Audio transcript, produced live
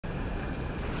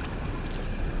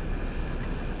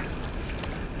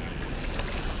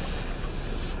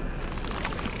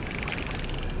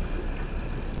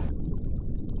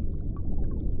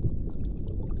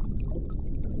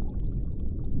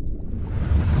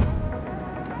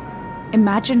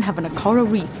Imagine having a coral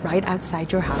reef right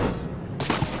outside your house.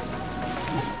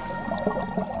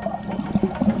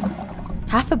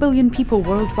 500 million people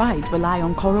worldwide rely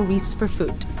on coral reefs for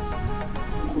food.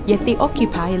 Yet they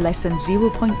occupy less than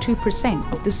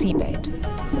 0.2% of the seabed.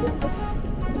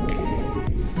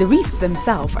 The reefs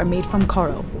themselves are made from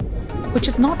coral, which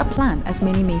is not a plant as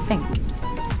many may think,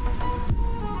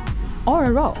 or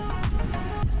a rock,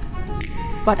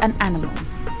 but an animal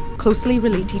closely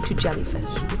related to jellyfish.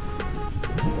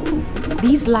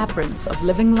 These labyrinths of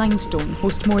living limestone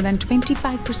host more than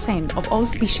 25% of all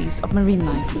species of marine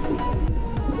life.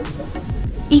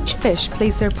 Each fish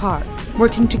plays their part,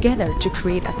 working together to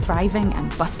create a thriving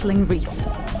and bustling reef.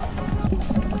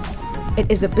 It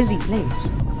is a busy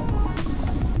place.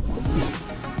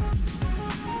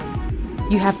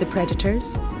 You have the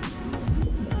predators,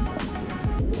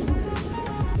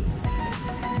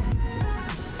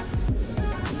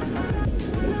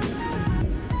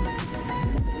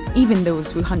 even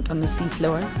those who hunt on the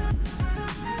seafloor,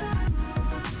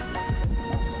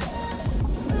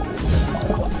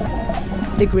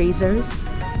 the grazers,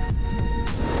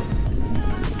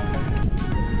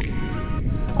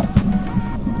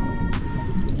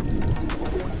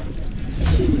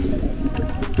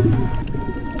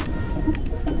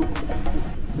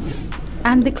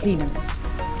 and the cleaners.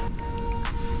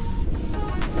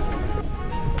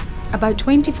 About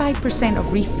 25%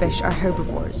 of reef fish are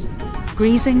herbivores,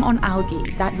 grazing on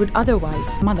algae that would otherwise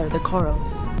smother the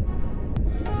corals.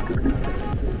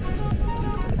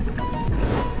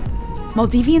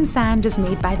 Maldivian sand is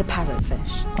made by the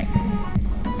parrotfish.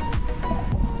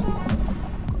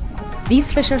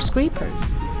 These fish are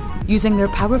scrapers, using their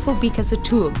powerful beak as a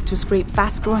tool to scrape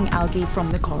fast-growing algae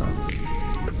from the corals.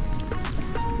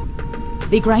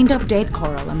 They grind up dead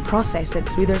coral and process it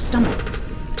through their stomachs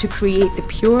to create the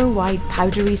pure white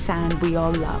powdery sand we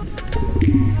all love.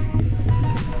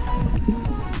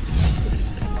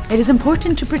 It is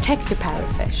important to protect the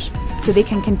parrotfish so they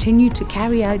can continue to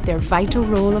carry out their vital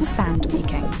role of sand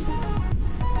making.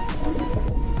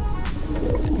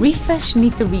 Reef fish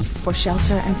need the reef for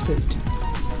shelter and food.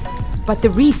 But the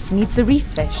reef needs the reef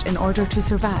fish in order to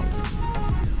survive.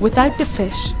 Without the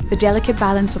fish, the delicate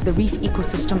balance of the reef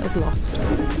ecosystem is lost.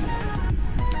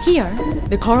 Here,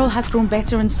 the coral has grown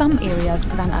better in some areas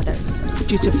than others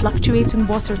due to fluctuating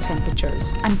water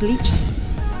temperatures and bleaching.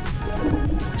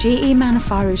 JA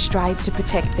Manafaru strive to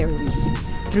protect their reef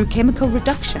through chemical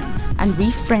reduction and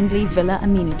reef-friendly villa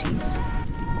amenities.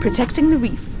 Protecting the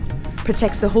reef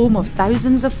protects the home of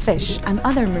thousands of fish and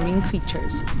other marine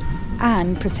creatures,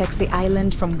 and protects the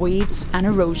island from waves and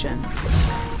erosion.